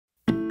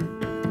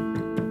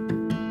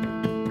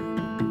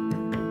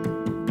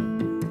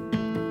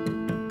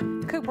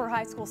Cooper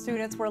High School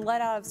students were let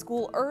out of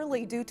school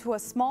early due to a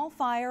small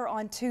fire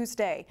on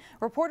Tuesday.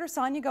 Reporter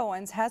Sonia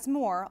Goins has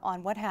more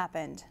on what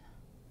happened.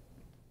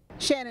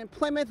 Shannon,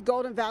 Plymouth,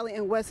 Golden Valley,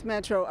 and West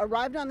Metro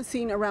arrived on the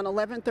scene around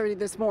 11:30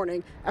 this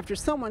morning after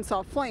someone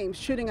saw flames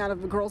shooting out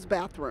of a girl's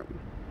bathroom.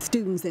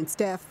 Students and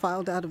staff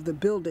filed out of the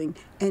building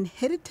and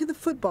headed to the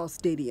football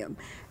stadium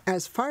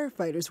as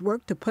firefighters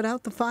worked to put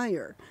out the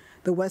fire.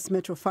 The West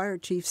Metro Fire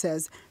Chief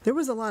says there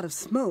was a lot of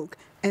smoke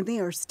and they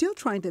are still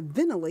trying to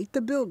ventilate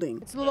the building.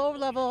 It's low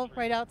level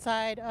right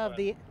outside of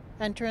the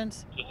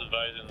entrance,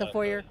 the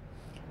foyer,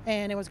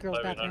 and it was girls'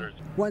 bathroom.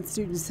 One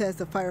student says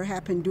the fire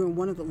happened during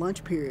one of the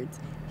lunch periods.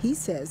 He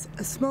says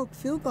a smoke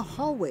filled the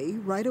hallway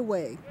right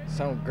away.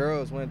 Some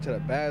girls went to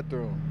the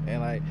bathroom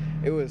and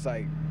it was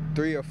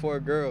 3 or 4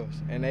 girls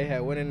and they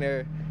had went in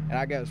there, and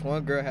I guess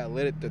one girl had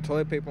lit the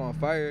toilet paper on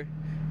fire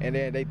and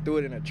then they threw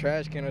it in a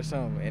trash can or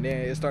something, and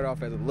then it started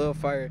off as a little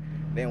fire,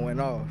 then went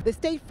off. The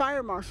state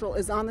fire marshal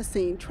is on the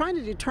scene trying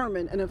to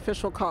determine an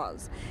official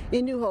cause.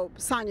 In New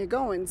Hope, Sonia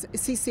Goins,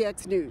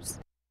 CCX News.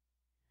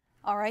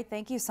 All right,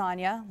 thank you,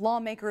 Sonia.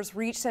 Lawmakers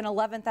reached an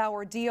 11th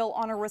hour deal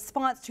on a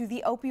response to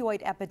the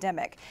opioid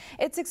epidemic.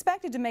 It's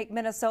expected to make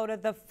Minnesota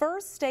the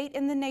first state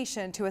in the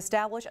nation to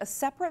establish a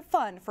separate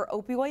fund for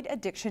opioid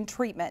addiction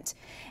treatment.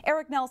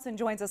 Eric Nelson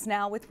joins us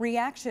now with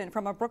reaction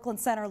from a Brooklyn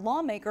Center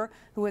lawmaker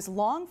who has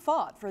long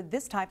fought for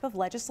this type of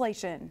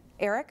legislation.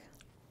 Eric?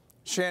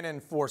 Shannon,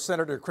 for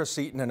Senator Chris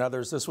Eaton and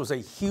others, this was a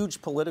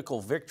huge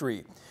political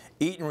victory.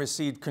 Eaton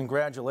received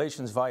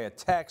congratulations via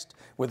text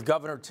with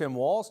Governor Tim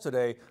Walz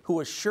today, who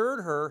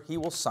assured her he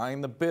will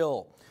sign the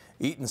bill.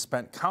 Eaton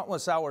spent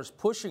countless hours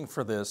pushing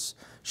for this.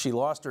 She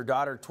lost her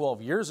daughter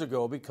 12 years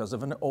ago because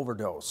of an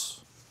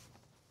overdose.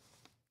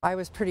 I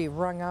was pretty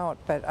wrung out,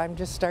 but I'm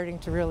just starting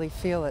to really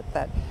feel it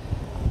that,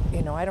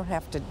 I don't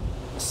have to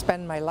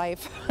spend my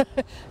life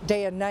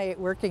day and night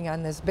working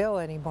on this bill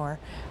anymore.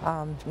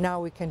 Now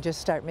we can just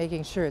start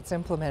making sure it's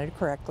implemented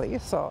correctly.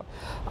 So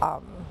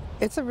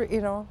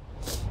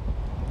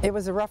it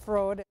was a rough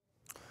road.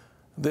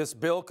 This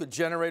bill could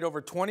generate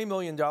over $20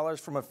 million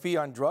from a fee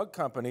on drug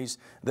companies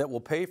that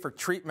will pay for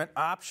treatment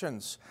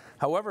options.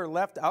 However,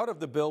 left out of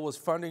the bill was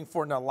funding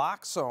for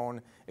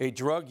naloxone, a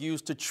drug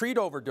used to treat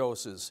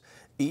overdoses.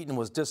 Eaton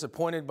was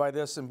disappointed by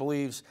this and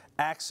believes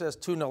access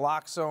to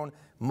naloxone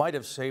might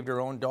have saved her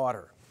own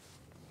daughter.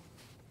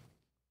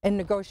 In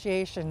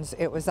negotiations,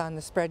 it was on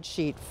the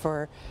spreadsheet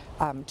for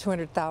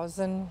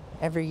 $200,000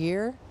 every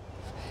year,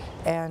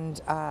 and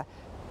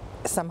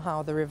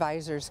somehow the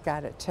revisers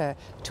got it to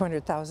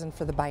 $200,000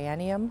 for the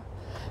biennium,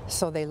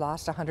 so they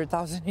lost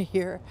 $100,000 a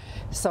year.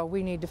 So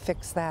we need to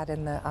fix that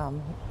in the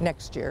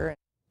next year.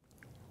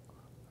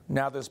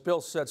 Now, this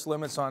bill sets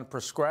limits on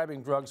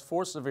prescribing drugs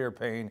for severe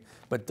pain,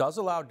 but does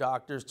allow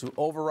doctors to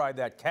override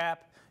that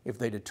cap if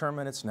they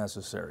determine it's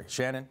necessary.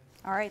 Shannon?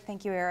 All right,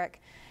 thank you,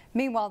 Eric.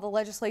 Meanwhile, the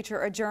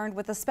legislature adjourned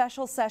with a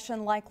special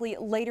session likely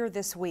later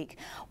this week.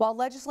 While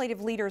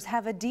legislative leaders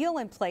have a deal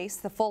in place,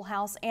 the full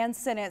House and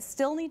Senate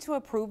still need to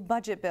approve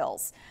budget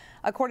bills.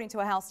 According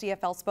to a House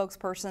DFL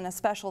spokesperson, a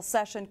special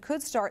session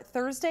could start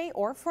Thursday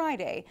or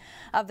Friday.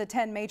 Of the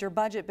 10 major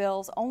budget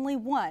bills, only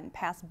one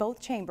passed both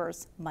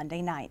chambers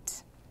Monday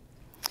night.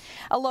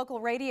 A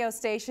local radio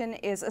station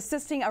is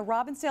assisting a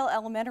Robbinsdale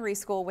elementary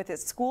school with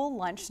its school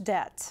lunch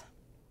debt.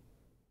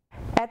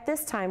 At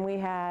this time, we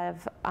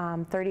have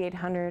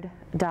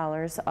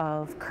 $3,800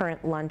 of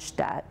current lunch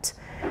debt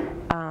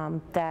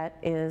that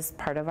is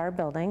part of our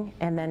building,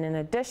 and then in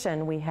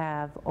addition we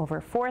have over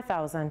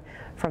 $4,000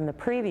 from the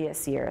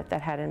previous year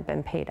that hadn't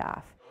been paid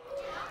off.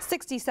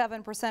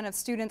 67% of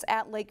students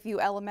at Lakeview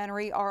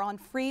Elementary are on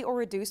free or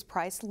reduced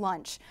price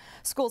lunch.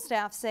 School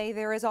staff say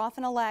there is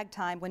often a lag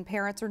time when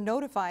parents are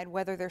notified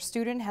whether their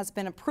student has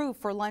been approved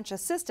for lunch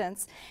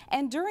assistance,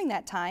 and during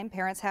that time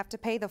parents have to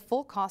pay the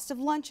full cost of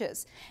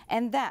lunches,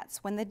 and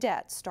that's when the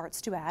debt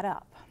starts to add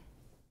up.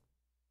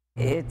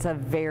 It's a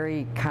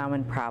very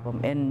common problem,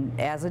 and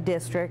as a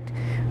district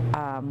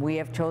we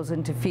have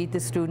chosen to feed the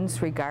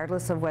students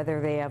regardless of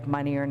whether they have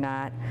money or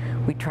not.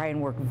 We try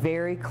and work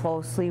very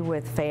closely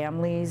with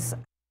families.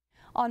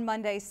 On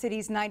Monday,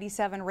 Cities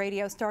 97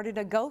 Radio started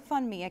a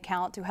GoFundMe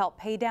account to help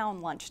pay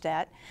down lunch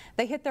debt.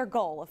 They hit their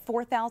goal of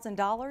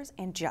 $4,000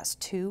 in just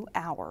 2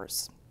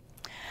 hours.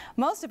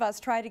 Most of us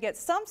try to get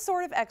some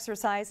sort of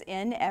exercise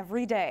in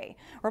every day.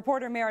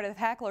 Reporter Meredith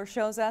Hackler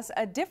shows us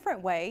a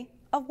different way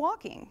of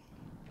walking.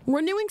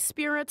 Renewing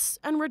spirits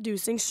and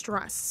reducing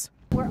stress.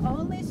 We're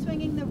only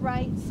swinging the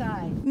right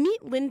side.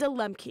 Meet Linda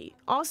Lemke,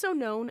 also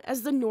known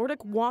as the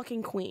Nordic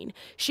Walking Queen.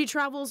 She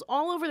travels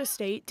all over the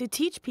state to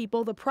teach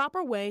people the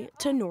proper way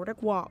to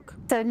Nordic walk.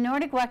 So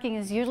Nordic walking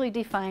is usually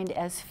defined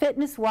as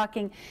fitness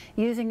walking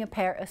using a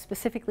pair of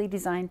specifically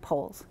designed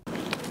poles.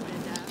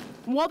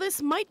 While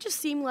this might just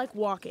seem like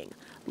walking,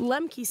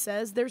 Lemke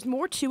says there's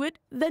more to it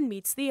than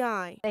meets the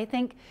eye. They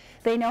think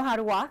they know how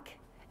to walk,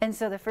 And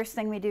so the first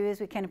thing we do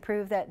is we kind of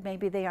prove that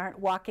maybe they aren't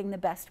walking the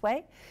best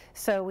way.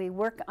 So we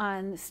work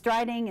on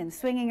striding and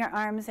swinging our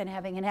arms and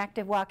having an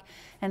active walk,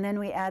 and then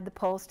we add the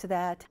poles to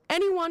that.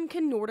 Anyone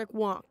can Nordic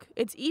walk.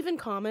 It's even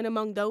common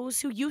among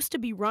those who used to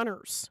be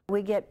runners.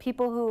 We get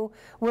people who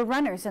were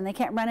runners and they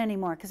can't run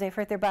anymore because they've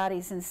hurt their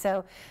bodies, and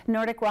so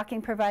Nordic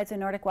walking provides a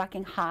Nordic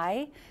walking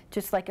high,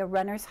 just like a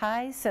runner's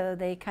high, so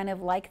they kind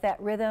of like that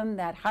rhythm,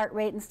 that heart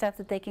rate and stuff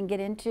that they can get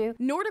into.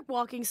 Nordic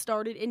walking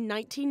started in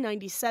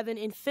 1997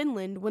 in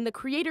Finland when the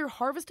creator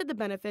harvested the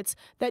benefits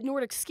that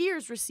Nordic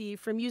skiers receive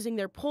from using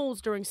their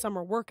poles during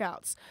summer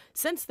workouts.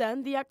 Since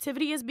then, the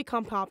activity has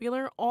become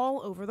popular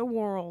all over the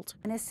world.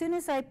 And as soon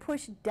as I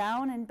push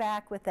down and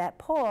back with that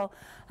pole,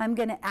 I'm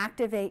going to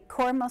activate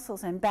core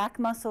muscles and back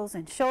muscles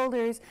and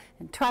shoulders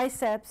and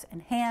triceps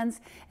and hands,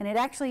 and it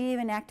actually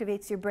even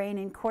activates your brain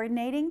in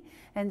coordinating,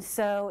 and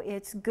so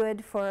it's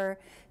good for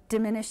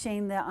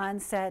diminishing the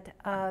onset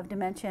of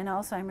dementia and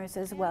Alzheimer's,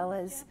 as well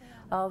as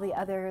all the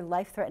other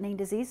life-threatening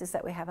diseases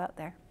that we have out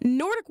there.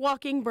 Nordic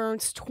walking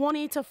burns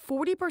 20 to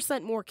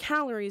 40% more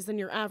calories than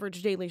your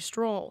average daily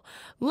stroll.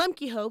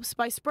 Lemke hopes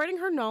by spreading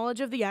her knowledge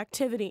of the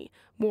activity,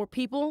 more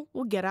people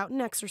will get out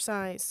and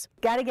exercise.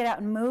 Got to get out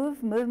and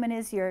move. Movement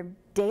is your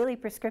daily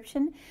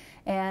prescription,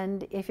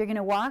 and if you're going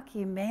to walk,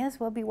 you may as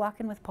well be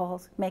walking with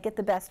poles. Make it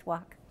the best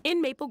walk.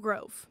 In Maple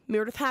Grove,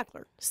 Meredith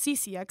Hackler,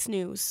 CCX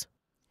News.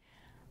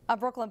 A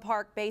Brooklyn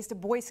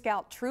Park-based Boy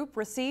Scout troop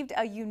received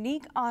a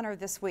unique honor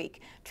this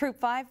week. Troop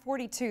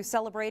 542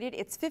 celebrated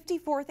its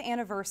 54th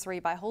anniversary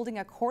by holding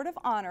a court of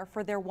honor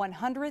for their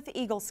 100th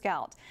Eagle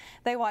Scout.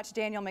 They watched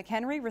Daniel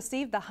McHenry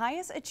receive the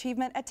highest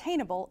achievement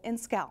attainable in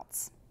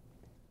Scouts.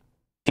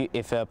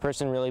 If a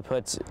person really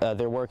puts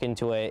their work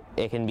into it,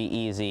 it can be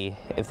easy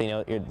if they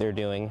know what they're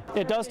doing.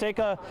 It does take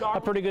a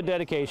pretty good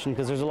dedication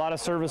because there's a lot of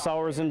service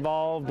hours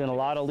involved and a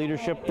lot of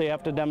leadership they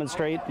have to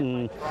demonstrate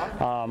and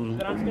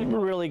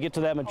really get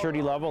to that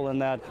maturity level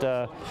and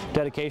that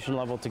dedication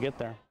level to get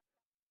there.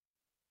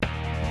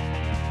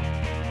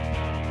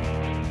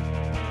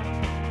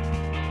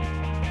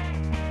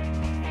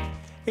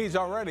 He's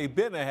already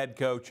been a head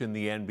coach in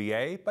the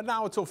NBA, but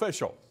now it's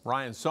official.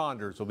 Ryan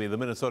Saunders will be the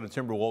Minnesota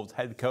Timberwolves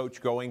head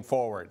coach going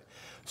forward.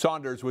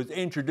 Saunders was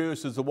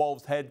introduced as the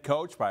Wolves head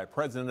coach by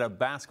President of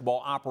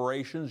Basketball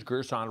Operations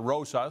Gerson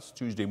Rosas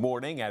Tuesday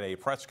morning at a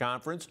press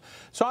conference.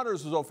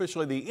 Saunders was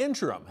officially the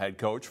interim head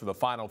coach for the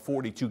final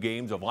 42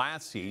 games of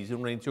last season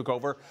when he took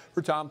over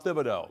for Tom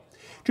Thibodeau.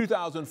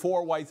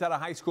 2004 Wayzata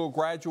High School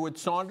graduate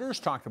Saunders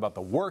talked about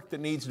the work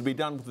that needs to be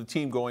done with the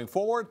team going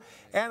forward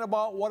and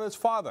about what his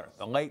father,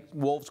 the late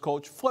Wolves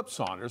coach Flip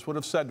Saunders, would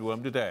have said to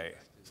him today.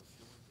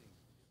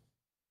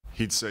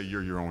 He'd say,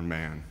 "You're your own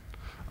man."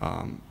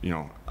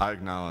 I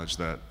acknowledge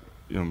that,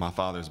 my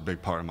father is a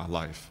big part of my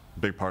life, a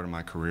big part of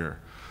my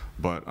career,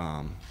 but,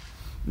 I'm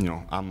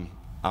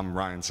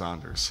Ryan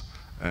Saunders,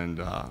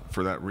 and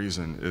for that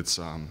reason, it's,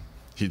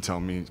 he'd tell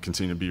me,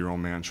 continue to be your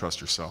own man,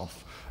 trust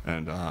yourself,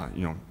 and,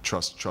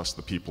 trust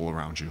the people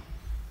around you.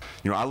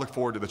 I look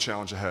forward to the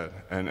challenge ahead,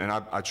 and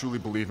I truly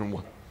believe in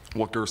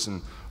what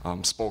Gerson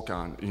spoke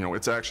on.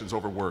 It's actions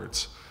over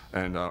words,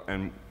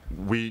 and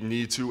we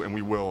need to and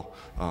we will,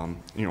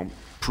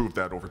 prove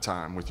that over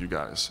time with you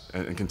guys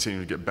and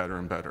continue to get better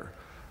and better.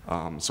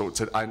 So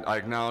I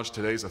acknowledge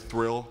today's a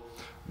thrill,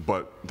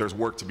 but there's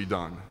work to be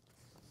done.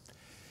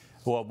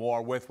 We'll have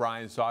more with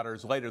Ryan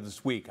Saunders later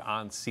this week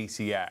on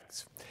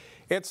CCX.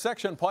 It's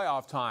section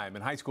playoff time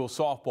in high school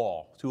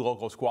softball. Two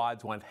local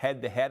squads went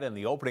head-to-head in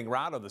the opening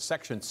round of the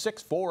Section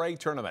 6 4A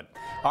tournament.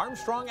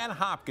 Armstrong and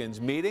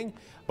Hopkins meeting.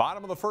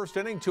 Bottom of the first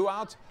inning, 2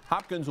 outs.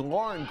 Hopkins'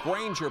 Lauren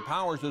Granger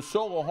powers a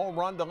solo home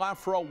run to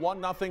left for a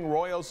 1-0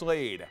 Royals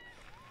lead.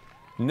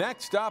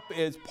 Next up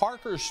is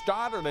Parker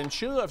Stoddard, and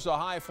she lifts a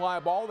high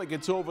fly ball that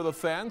gets over the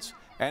fence,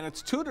 and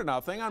it's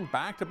 2-0 on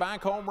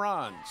back-to-back home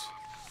runs.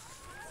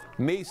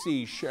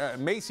 Macy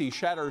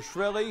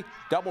Shattershvili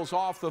doubles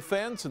off the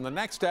fence, and the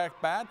next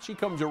at-bat, she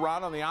comes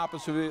around on the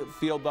opposite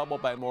field double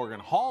by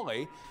Morgan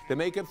Hawley to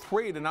make it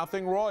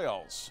 3-0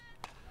 Royals.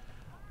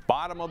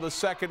 Bottom of the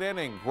second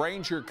inning,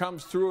 Granger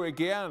comes through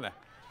again.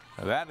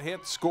 That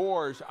hit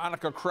scores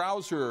Annika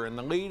Krauser, and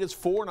the lead is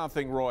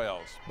 4-0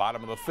 Royals.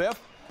 Bottom of the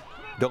fifth,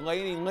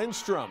 Delaney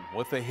Lindstrom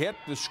with a hit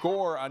to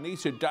score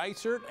Anissa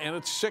Dysert, and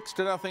it's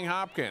 6-0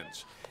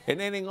 Hopkins. An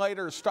inning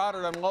later,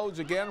 Stoddard unloads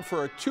again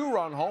for a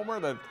 2-run homer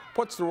that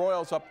puts the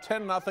Royals up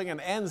 10-0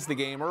 and ends the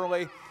game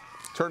early.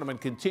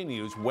 Tournament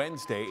continues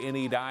Wednesday in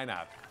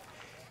Edina.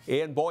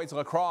 In boys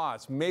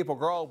lacrosse, Maple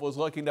Grove was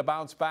looking to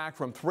bounce back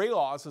from 3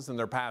 losses in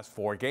their past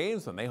 4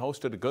 games, and they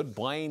hosted a good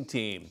Blaine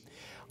team.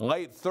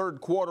 Late third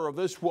quarter of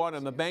this one,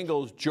 and the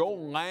Bengals' Joe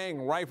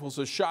Lang rifles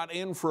a shot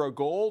in for a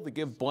goal to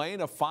give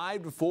Blaine a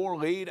 5-4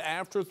 lead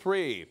after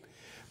 3.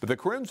 But the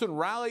Crimson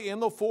rally in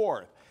the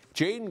fourth.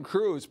 Jaden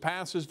Cruz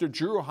passes to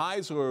Drew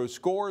Heisler, who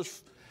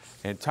scores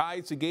and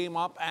ties the game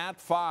up at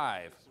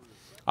 5.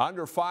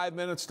 Under 5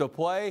 minutes to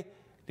play,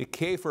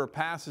 DeKafer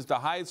passes to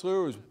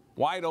Heisler, who's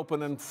wide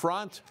open in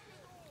front.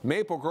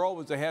 Maple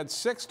Grove is ahead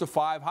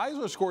 6-5.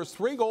 Heisler scores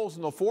 3 goals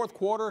in the fourth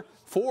quarter,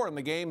 4 in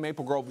the game.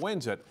 Maple Grove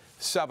wins it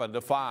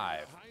 7-5.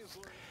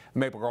 The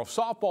Maple Grove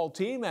softball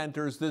team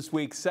enters this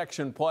week's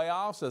section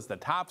playoffs as the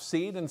top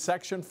seed in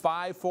Section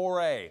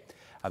 5-4A.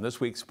 On this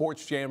week's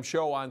Sports Jam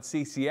show on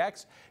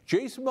CCX,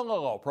 Jason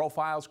Malillo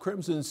profiles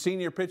Crimson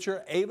senior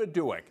pitcher Ava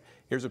Dueck.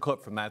 Here's a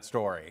clip from that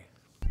story.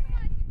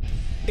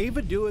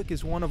 Ava Dueck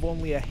is one of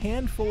only a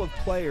handful of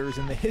players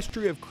in the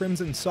history of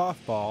Crimson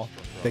softball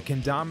that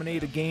can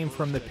dominate a game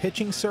from the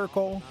pitching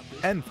circle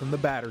and from the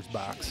batter's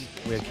box.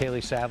 We had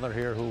Kaylee Sadler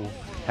here, who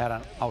had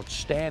an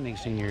outstanding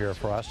senior year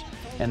for us,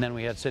 and then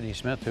we had Sydney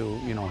Smith, who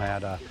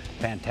had a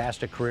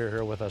fantastic career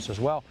here with us as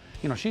well.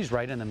 She's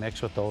right in the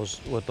mix with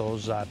those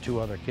two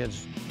other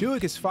kids.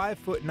 Dueck is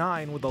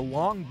 5'9" with a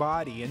long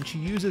body, and she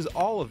uses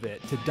all of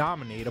it to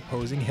dominate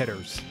opposing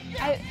hitters.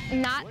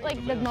 I'm not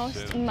like the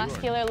most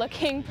muscular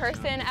looking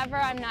person ever.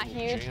 I'm not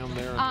huge.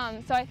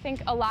 So I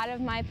think a lot of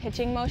my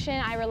pitching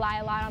motion, I rely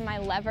a lot on my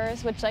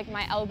levers, which like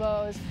my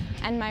elbows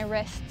and my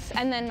wrists,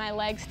 and then my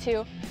legs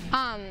too.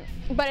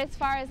 But as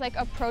far as like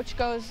approach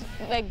goes,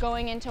 like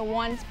going into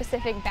one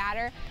specific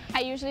batter, I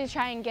usually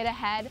try and get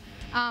ahead.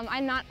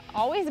 I'm not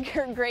always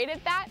great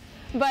at that,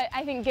 but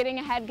I think getting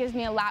ahead gives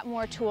me a lot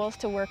more tools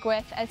to work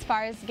with as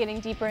far as getting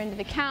deeper into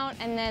the count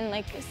and then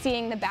like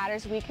seeing the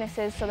batter's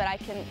weaknesses so that I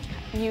can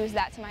use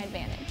that to my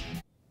advantage.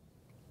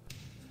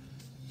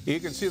 You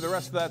can see the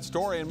rest of that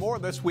story and more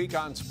this week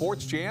on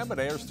Sports Jam. It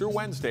airs through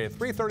Wednesday at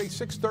 3:30,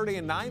 6:30,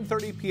 and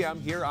 9:30 p.m.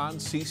 here on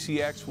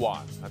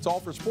CCX1. That's all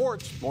for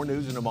sports. More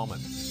news in a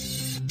moment.